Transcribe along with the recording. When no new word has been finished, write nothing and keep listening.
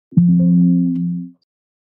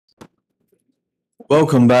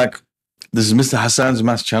Welcome back. This is Mr. Hassan's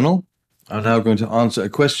Maths channel. I'm now going to answer a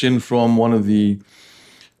question from one of the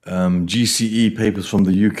GCE papers from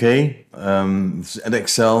the UK. This is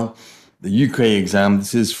Edexcel, the UK exam.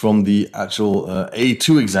 This is from the actual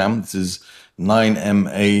A2 exam. This is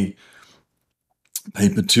 9MA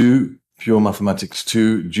paper 2, Pure Mathematics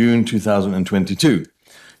 2, June 2022.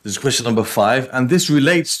 This is question number 5, and this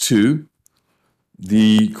relates to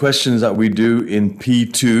the questions that we do in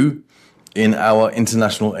P2 in our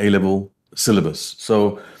international A-level syllabus.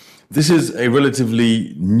 So this is a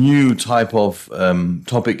relatively new type of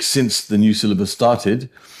topic since the new syllabus started,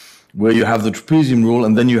 where you have the trapezium rule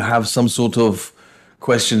and then you have some sort of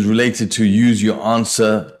questions related to use your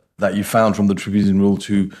answer that you found from the trapezium rule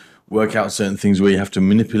to work out certain things where you have to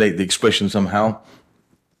manipulate the expression somehow.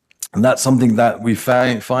 And that's something that we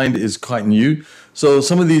find is quite new. So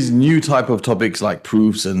some of these new type of topics like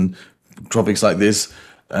proofs and topics like this,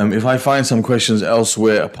 if I find some questions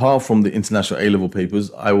elsewhere apart from the international A-level papers,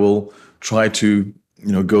 I will try to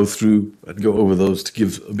go through and go over those to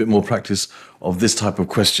give a bit more practice of this type of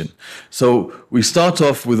question. So we start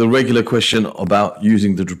off with a regular question about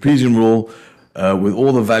using the trapezium rule with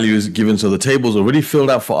all the values given. So the table's already filled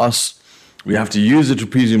out for us. We have to use the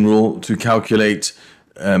trapezium rule to calculate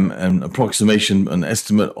an approximation, an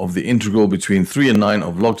estimate of the integral between 3 and 9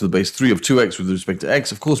 of log to the base 3 of 2x with respect to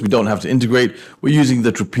x. Of course, we don't have to integrate. We're using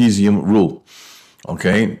the trapezium rule.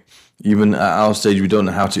 Okay, even at our stage, we don't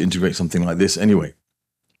know how to integrate something like this anyway.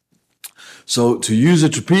 So to use the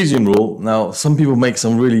trapezium rule, now some people make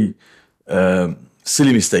some really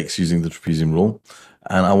silly mistakes using the trapezium rule,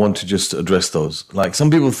 and I want to just address those. Like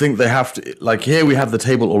some people think they have to, like here we have the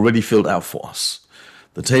table already filled out for us.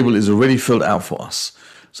 The table is already filled out for us.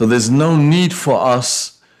 So there's no need for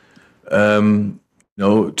us to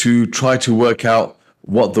try to work out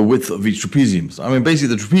what the width of each trapezium is. I mean,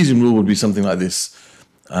 basically the trapezium rule would be something like this.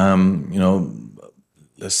 Let's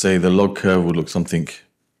say the log curve would look something,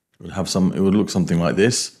 it would look something like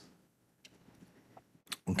this.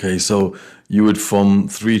 Okay, so you would from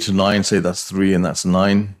 3 to 9 say that's 3 and that's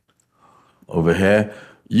 9 over here.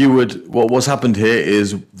 You would, what's happened here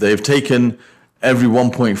is they've taken every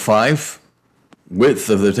 1.5 width,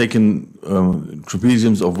 they've taken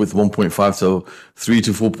trapeziums of width 1.5, so 3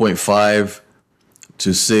 to 4.5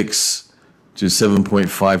 to 6 to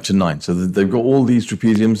 7.5 to 9. So they've got all these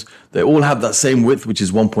trapeziums. They all have that same width, which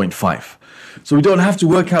is 1.5. So we don't have to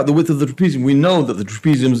work out the width of the trapezium. We know that the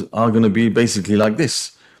trapeziums are going to be basically like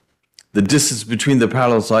this. The distance between the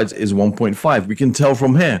parallel sides is 1.5. We can tell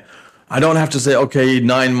from here. I don't have to say, okay,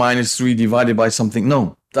 9 minus 3 divided by something.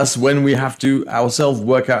 No, that's when we have to ourselves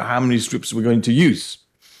work out how many strips we're going to use.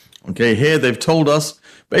 Okay, here they've told us,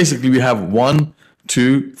 basically we have 1,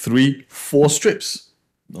 2, 3, 4 strips.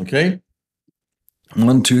 Okay,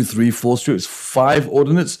 1, 2, 3, 4 strips. 5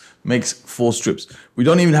 ordinates makes 4 strips. We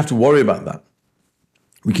don't even have to worry about that.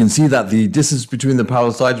 We can see that the distance between the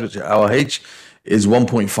parallel sides, which are our h, is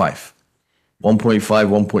 1.5. 1.5,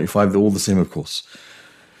 1.5, they're all the same, of course.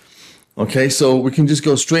 Okay, so we can just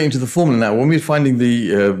go straight into the formula now. When we're finding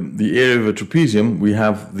the area of a trapezium, we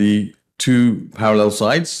have the 2 parallel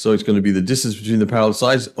sides. So it's going to be the distance between the parallel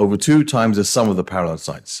sides over 2 times the sum of the parallel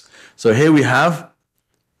sides. So here we have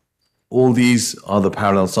all these are the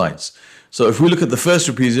parallel sides. So if we look at the first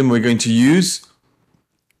trapezium, we're going to use,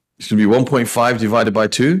 it's going to be 1.5 divided by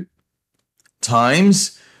 2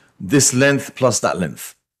 times this length plus that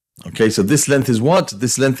length. Okay, so this length is what?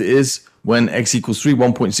 This length is when x equals 3,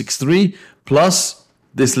 1.63 plus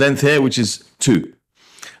this length here, which is 2.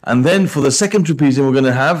 And then for the second trapezium, we're going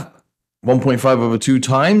to have 1.5 over 2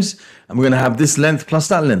 times, and we're going to have this length plus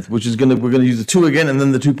that length, which is we're going to use the 2 again, and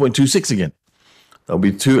then the 2.26 again. That'll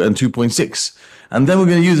be 2 and 2.6. And then we're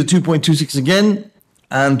going to use the 2.26 again,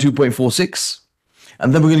 and 2.46.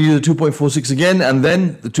 And then we're going to use the 2.46 again, and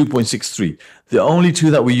then the 2.63. The only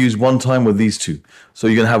two that we use one time were these two. So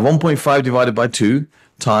you're going to have 1.5 divided by 2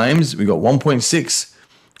 times, we got 1.6.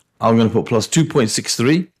 I'm going to put plus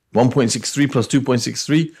 2.63. 1.63 plus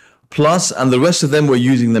 2.63 plus, and the rest of them we're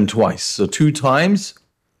using them twice. So 2 times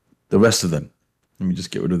the rest of them. Let me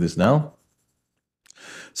just get rid of this now.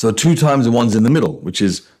 So 2 times the ones in the middle, which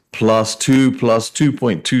is plus 2 plus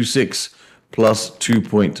 2.26 plus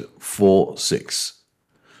 2.46.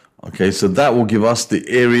 Okay, so that will give us the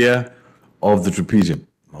area of the trapezium.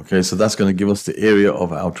 Okay, so that's going to give us the area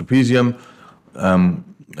of our trapezium,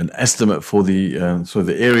 an estimate for the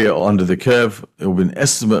the area under the curve. It will be an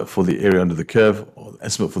estimate for the area under the curve, or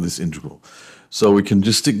estimate for this integral. So we can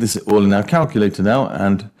just stick this all in our calculator now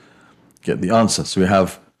and get the answer. So we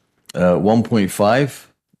have 1.5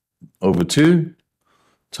 over 2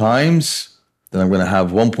 times, then I'm going to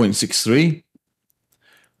have 1.63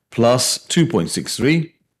 plus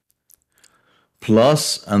 2.63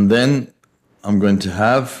 plus, and then I'm going to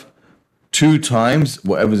have 2 times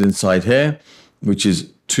whatever's inside here, which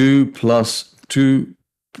is 2 plus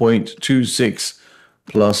 2.26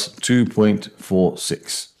 plus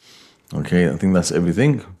 2.46. Okay, I think that's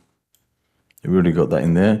everything. We've already got that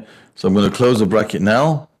in there. So I'm going to close the bracket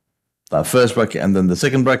now, that first bracket and then the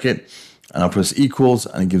second bracket, and I'll press equals,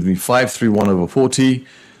 and it gives me 531 over 40.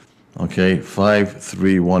 Okay,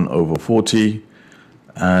 531 over 40.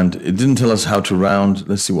 And it didn't tell us how to round.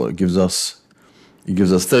 Let's see what it gives us. It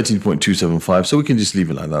gives us 13.275. So we can just leave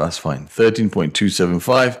it like that. That's fine.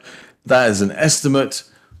 13.275. That is an estimate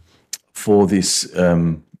for this,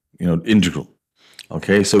 integral.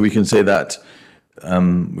 Okay, so we can say that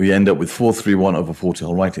we end up with 431 over 40.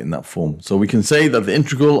 I'll write it in that form. So we can say that the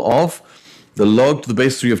integral of the log to the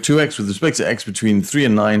base 3 of 2x with respect to x between 3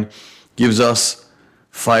 and 9 gives us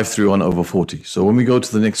 531 over 40. So when we go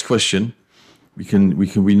to the next question,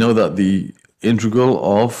 we know that the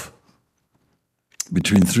integral of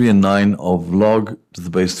between 3 and 9 of log to the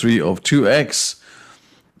base 3 of 2x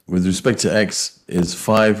with respect to x is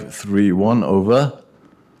 531 over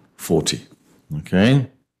 40. Okay?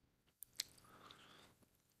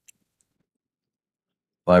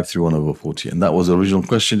 531 over 40. And that was the original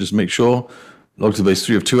question. Just make sure log to the base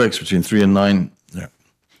 3 of 2x between 3 and 9. Yeah.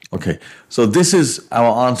 Okay. So this is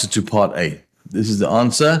our answer to part A. This is the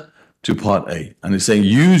answer to part A. And it's saying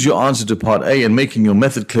use your answer to part A and making your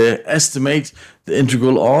method clear. Estimate the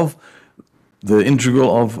integral of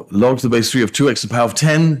log to the base 3 of 2x to the power of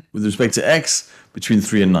 10 with respect to x between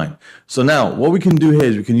 3 and 9. So now what we can do here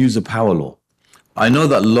is we can use the power law. I know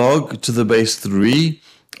that log to the base 3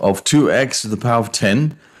 of 2x to the power of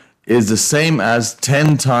 10 is the same as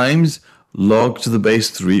 10 times log to the base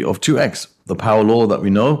 3 of 2x. The power law that we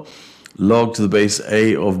know, log to the base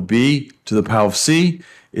a of b to the power of c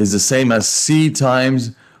is the same as c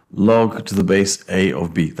times log to the base a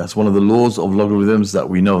of b. That's one of the laws of logarithms that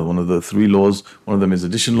we know. One of the 3 laws. One of them is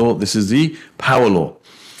addition law. This is the power law.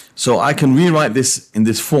 So I can rewrite this in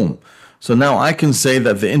this form. So now I can say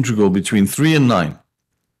that the integral between 3 and 9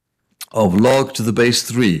 of log to the base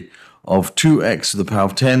 3 of 2x to the power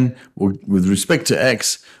of 10 with respect to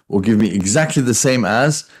x will give me exactly the same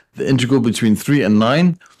as the integral between 3 and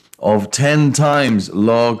 9 of 10 times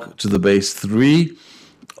log to the base 3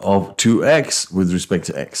 of 2x with respect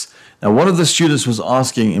to x. Now, one of the students was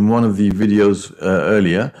asking in one of the videos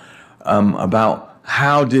earlier about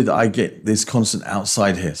how did I get this constant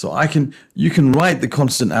outside here? So you can write the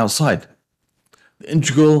constant outside. The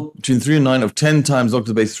integral between 3 and 9 of 10 times log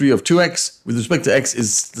to the base 3 of 2x with respect to x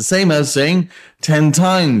is the same as saying 10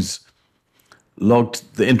 times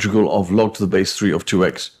the integral of log to the base 3 of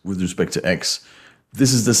 2x with respect to x.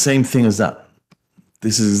 This is the same thing as that.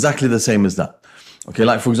 This is exactly the same as that. Okay,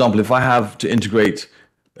 like for example, if I have to integrate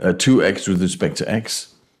 2x with respect to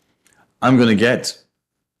x, I'm going to get,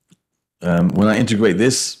 when I integrate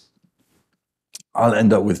this, I'll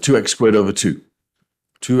end up with 2x squared over 2.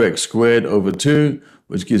 2x squared over 2,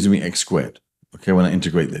 which gives me x squared, okay, when I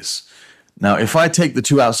integrate this. Now, if I take the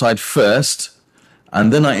 2 outside first,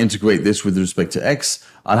 and then I integrate this with respect to x,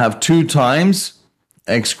 I'll have 2 times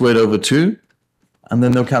x squared over 2, and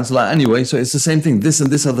then they'll cancel out anyway, so it's the same thing. This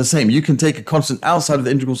and this are the same. You can take a constant outside of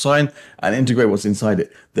the integral sign and integrate what's inside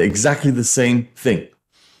it. They're exactly the same thing,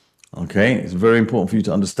 okay? It's very important for you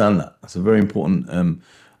to understand that. That's a very important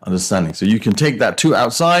understanding. So you can take that 2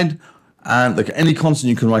 outside, and like any constant,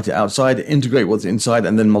 you can write it outside, integrate what's inside,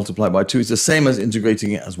 and then multiply by 2. It's the same as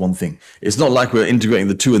integrating it as one thing. It's not like we're integrating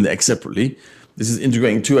the 2 and the x separately. This is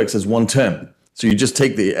integrating 2x as one term. So you just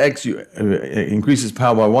take the x, you increase its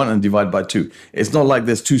power by 1 and divide by 2. It's not like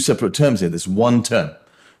there's 2 separate terms here. There's one term.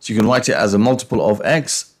 So you can write it as a multiple of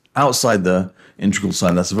x outside the integral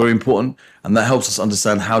sign. That's very important, and that helps us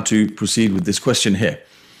understand how to proceed with this question here.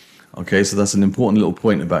 Okay, so that's an important little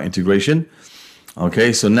point about integration.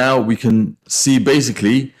 Okay, so now we can see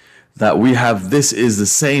basically that we have this is the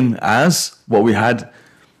same as what we had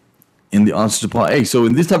in the answer to part A. So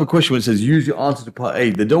in this type of question, when it says use your answer to part A,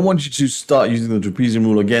 they don't want you to start using the trapezium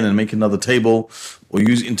rule again and make another table or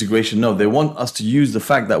use integration. No, they want us to use the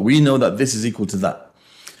fact that we know that this is equal to that.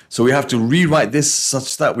 So we have to rewrite this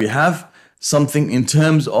such that we have something in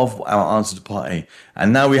terms of our answer to part A.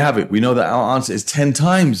 And now we have it. We know that our answer is 10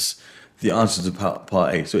 times the answer to part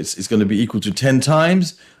A. So it's going to be equal to 10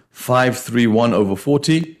 times 531 over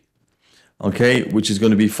 40, okay, which is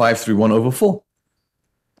going to be 531 over 4.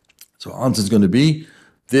 So our answer is going to be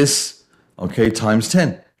this, okay, times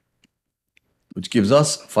 10, which gives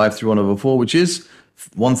us 531 over 4, which is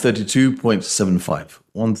 132.75.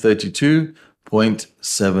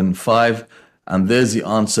 132.75. And there's the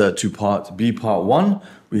answer to part B, part 1.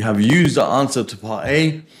 We have used the answer to part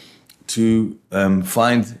A to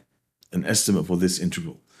find an estimate for this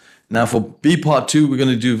integral. Now for B part 2, we're going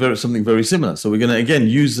to do something very similar. So we're going to again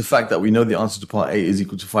use the fact that we know the answer to part A is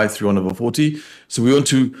equal to 531 over 40. So we want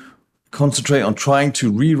to concentrate on trying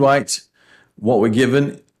to rewrite what we're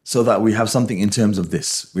given so that we have something in terms of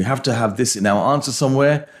this. We have to have this in our answer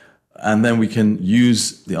somewhere, and then we can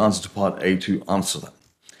use the answer to part A to answer that.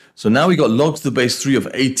 So now we got log to the base 3 of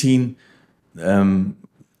 18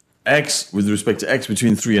 x with respect to x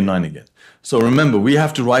between 3 and 9 again. So remember, we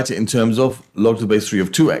have to write it in terms of log to the base 3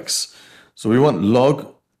 of 2x. So we want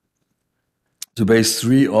log to base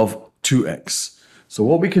 3 of 2x. So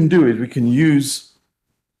what we can do is we can use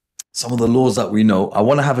some of the laws that we know. I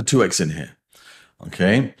want to have a 2x in here.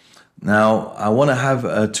 Okay. Now I want to have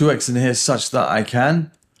a 2x in here such that I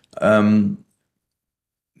can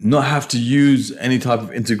not have to use any type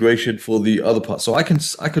of integration for the other part. So I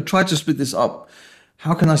could try to split this up.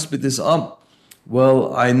 How can I split this up?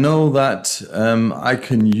 Well, I know that I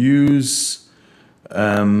can use,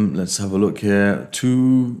 let's have a look here,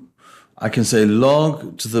 I can say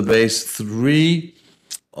log to the base 3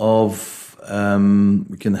 of,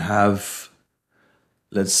 we can have,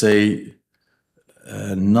 let's say,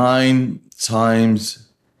 9 times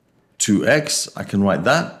 2x. I can write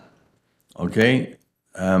that, okay?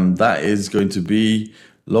 That is going to be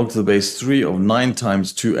log to the base 3 of 9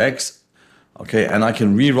 times 2x. Okay, and I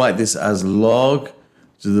can rewrite this as log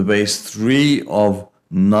to the base 3 of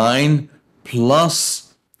 9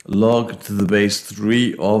 plus log to the base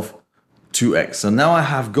 3 of 2x. So now I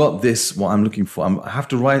have got this, what I'm looking for.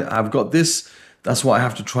 I've got this. That's what I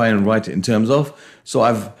have to try and write it in terms of. So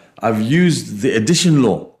I've used the addition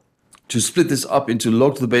law to split this up into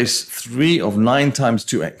log to the base 3 of 9 times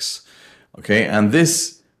 2x. Okay, and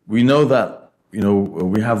this, we know that,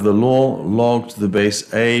 we have the law log to the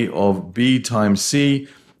base a of b times c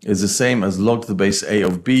is the same as log to the base a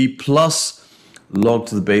of b plus log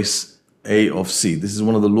to the base a of c. This is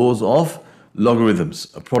one of the laws of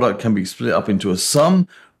logarithms. A product can be split up into a sum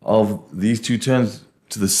of these two terms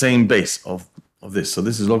to the same base of this. So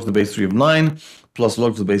this is log to the base 3 of 9 plus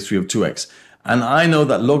log to the base 3 of 2x. And I know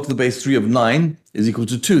that log to the base 3 of 9 is equal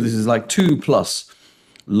to 2. This is like 2 plus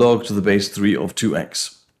log to the base 3 of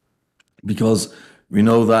 2x. Because we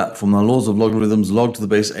know that from the laws of logarithms, log to the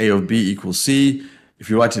base a of b equals c.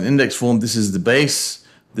 If you write in index form, this is the base,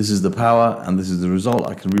 this is the power, and this is the result.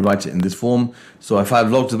 I can rewrite it in this form. So if I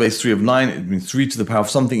have log to the base 3 of 9, it means 3 to the power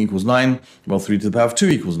of something equals 9. Well, 3 to the power of 2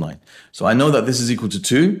 equals 9. So I know that this is equal to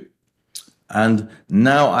 2. And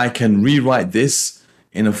now I can rewrite this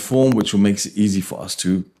in a form which will make it easy for us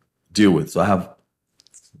to deal with. So I have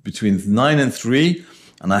between 9 and 3,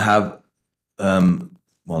 and I have,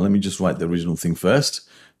 well, let me just write the original thing first.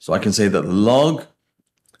 So I can say that log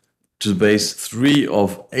to the base 3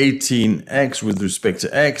 of 18x with respect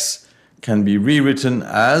to x can be rewritten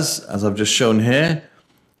as I've just shown here,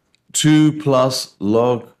 2 plus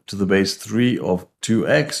log to the base 3 of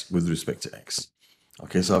 2x with respect to x.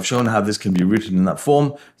 Okay, so I've shown how this can be written in that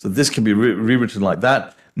form. So this can be rewritten like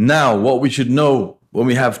that. Now, what we should know when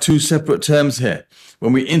we have two separate terms here,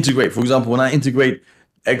 when we integrate, for example, when I integrate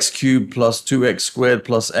x cubed plus 2x squared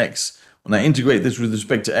plus x. When I integrate this with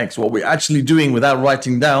respect to x, what we're actually doing without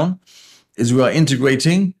writing down is we are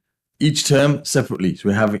integrating each term separately. So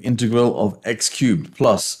we have an integral of x cubed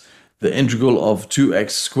plus the integral of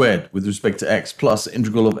 2x squared with respect to x plus the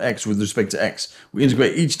integral of x with respect to x. We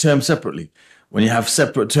integrate each term separately when you have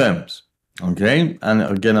separate terms. Okay, and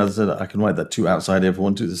again, as I said, I can write that 2 outside here if I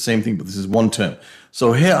want to. It's the same thing, but this is one term.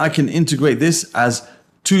 So here I can integrate this as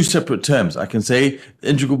two separate terms. I can say the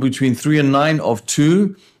integral between 3 and 9 of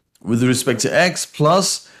 2 with respect to x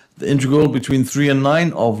plus the integral between 3 and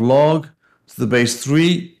 9 of log to the base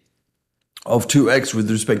 3 of 2x with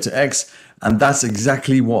respect to x. And that's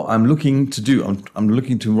exactly what I'm looking to do. I'm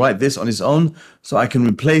looking to write this on its own so I can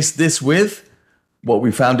replace this with what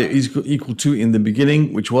we found it is equal to in the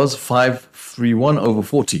beginning, which was 531 over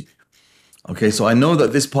 40. Okay, so I know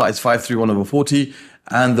that this part is 531 over 40.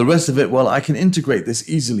 And the rest of it, well, I can integrate this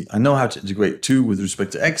easily. I know how to integrate 2 with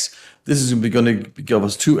respect to x. This is going to give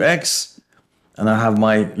us 2x. And I have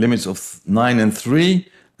my limits of 9 and 3.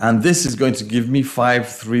 And this is going to give me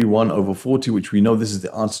 531 over 40, which we know this is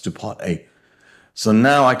the answer to part A. So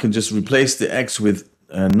now I can just replace the x with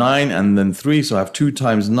 9 and then 3. So I have 2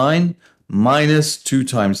 times 9 minus 2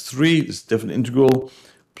 times 3, this definite integral,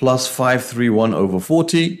 plus 531 over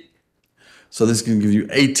 40. So this can give you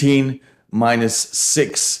 18 minus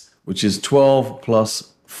 6, which is 12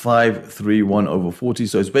 plus 531 over 40.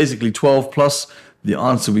 So it's basically 12 plus the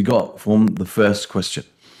answer we got from the first question.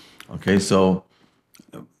 Okay, so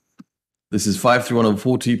this is 5 through 1 over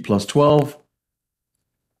 40 plus 12,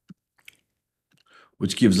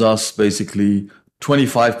 which gives us basically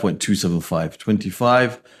 25.275.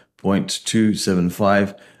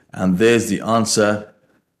 25.275. And there's the answer,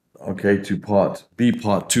 okay, to part B,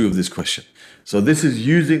 part 2 of this question. So this is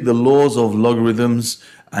using the laws of logarithms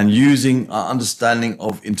and using our understanding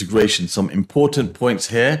of integration. Some important points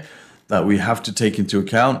here that we have to take into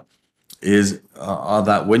account are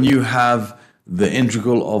that when you have the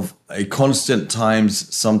integral of a constant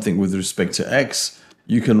times something with respect to x,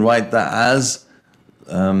 you can write that as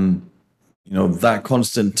that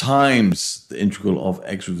constant times the integral of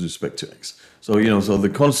x with respect to x. So so the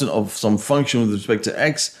constant of some function with respect to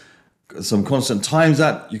x, some constant times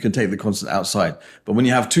that, you can take the constant outside. But when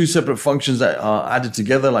you have two separate functions that are added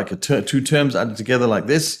together, like two terms added together like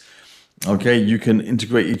this, okay, you can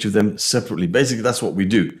integrate each of them separately. Basically, that's what we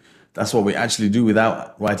do. That's what we actually do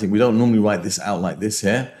without writing. We don't normally write this out like this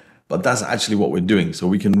here, but that's actually what we're doing. So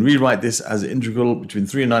we can rewrite this as an integral between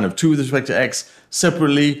 3 and 9 of 2 with respect to x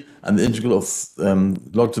separately, and the integral of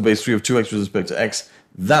log to the base 3 of 2x with respect to x.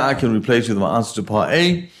 That I can replace with my answer to part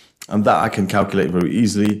A, and that I can calculate very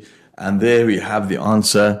easily. And there we have the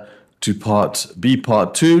answer to part B,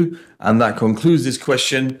 part 2. And that concludes this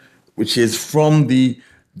question, which is from the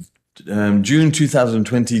June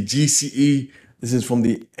 2020 GCE. This is from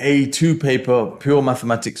the A2 paper, Pure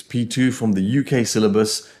Mathematics P2 from the UK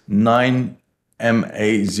syllabus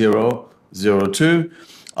 9MA002.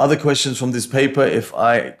 Other questions from this paper, if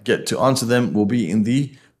I get to answer them, will be in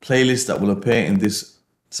the playlist that will appear in this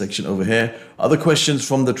section over here. Other questions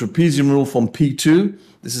from the trapezium rule from P2.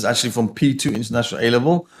 This is actually from P2 International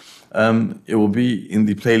A-Level. It will be in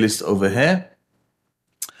the playlist over here.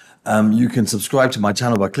 You can subscribe to my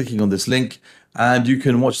channel by clicking on this link, and you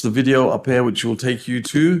can watch the video up here, which will take you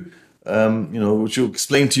to, which will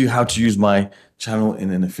explain to you how to use my channel in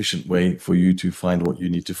an efficient way for you to find what you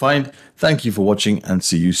need to find. Thank you for watching, and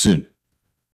see you soon.